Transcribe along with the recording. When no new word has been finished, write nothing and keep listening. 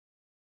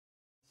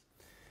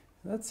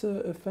That's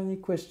a funny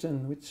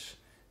question, which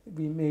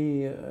we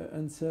may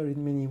answer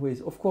in many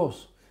ways. Of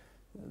course,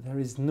 there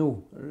is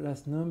no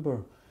last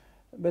number,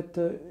 but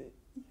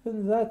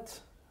even that,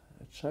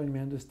 a child may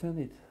understand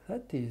it.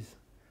 That is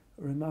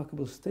a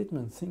remarkable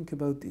statement. Think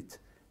about it.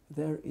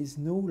 There is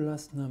no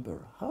last number.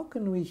 How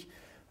can we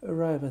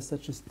arrive at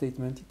such a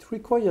statement? It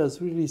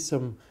requires really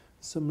some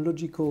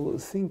logical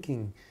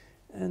thinking,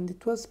 and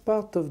it was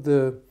part of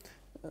the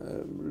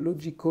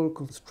logical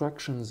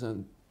constructions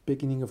and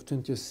beginning of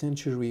 20th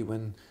century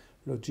when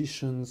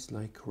logicians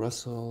like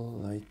Russell,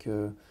 like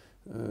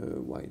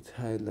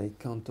Whitehead, like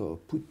Cantor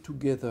put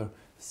together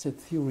set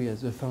theory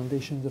as the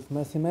foundations of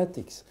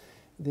mathematics.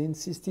 They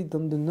insisted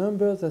on the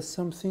numbers as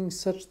something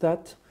such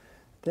that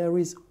there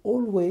is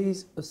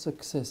always a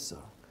successor.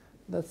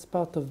 That's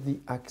part of the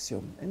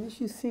axiom. And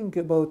if you think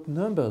about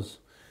numbers,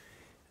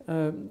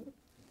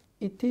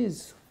 it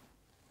is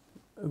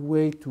a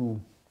way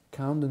to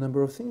count the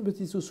number of things,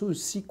 but it's also a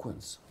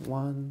sequence.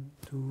 1,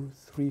 2,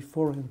 3,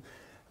 4. And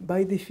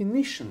by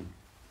definition,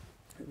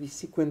 the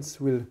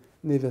sequence will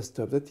never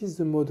stop. That is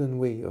the modern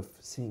way of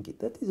seeing it.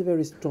 That is a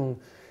very strong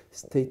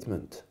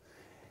statement.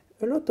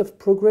 A lot of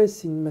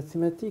progress in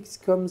mathematics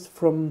comes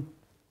from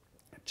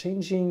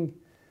changing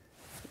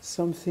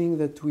something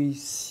that we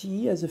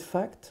see as a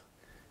fact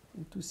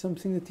into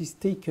something that is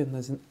taken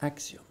as an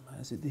axiom,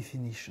 as a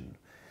definition.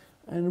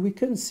 And we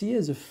can see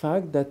as a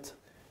fact that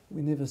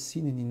we never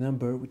seen any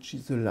number which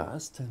is the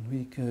last, and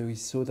we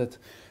saw that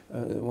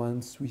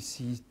once we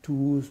see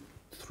 2,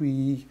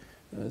 3,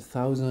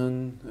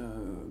 1,000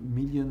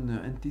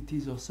 million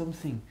entities or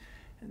something,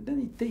 and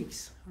then it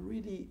takes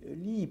really a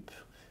leap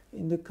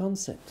in the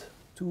concept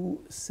to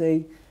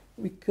say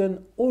we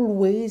can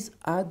always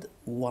add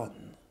 1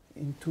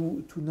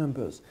 into two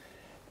numbers.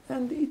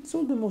 And it's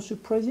all the more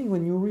surprising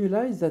when you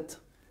realize that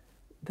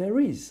there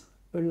is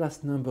a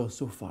last number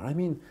so far. I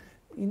mean,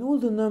 in all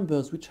the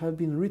numbers which have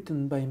been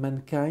written by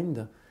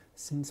mankind,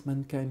 since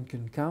mankind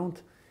can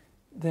count,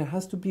 there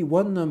has to be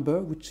one number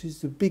which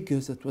is the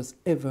biggest that was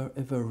ever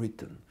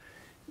written.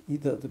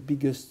 Either the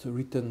biggest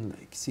written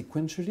like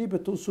sequentially,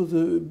 but also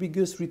the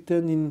biggest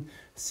written in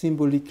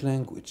symbolic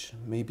language,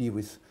 maybe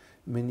with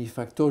many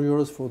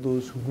factorials for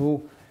those who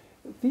know.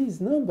 These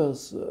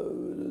numbers,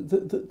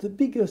 the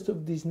biggest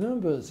of these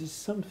numbers is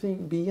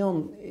something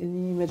beyond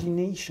any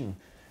imagination,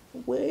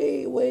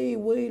 way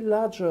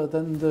larger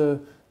than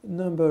the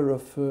number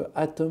of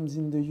atoms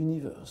in the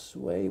universe,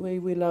 way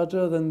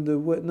larger than the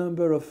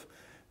number of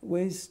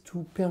ways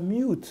to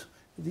permute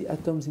the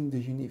atoms in the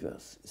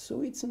universe.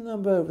 So it's a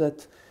number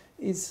that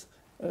is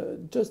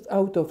just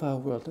out of our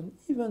world. And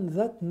even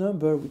that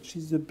number, which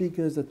is the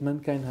biggest that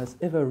mankind has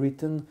ever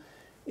written,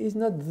 is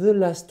not the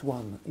last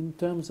one in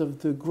terms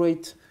of the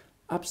great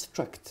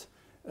abstract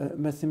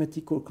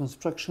mathematical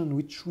construction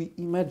which we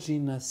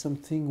imagine as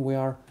something we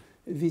are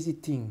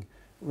visiting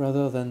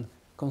rather than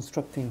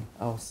constructing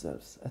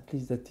ourselves. At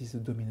least that is the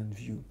dominant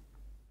view.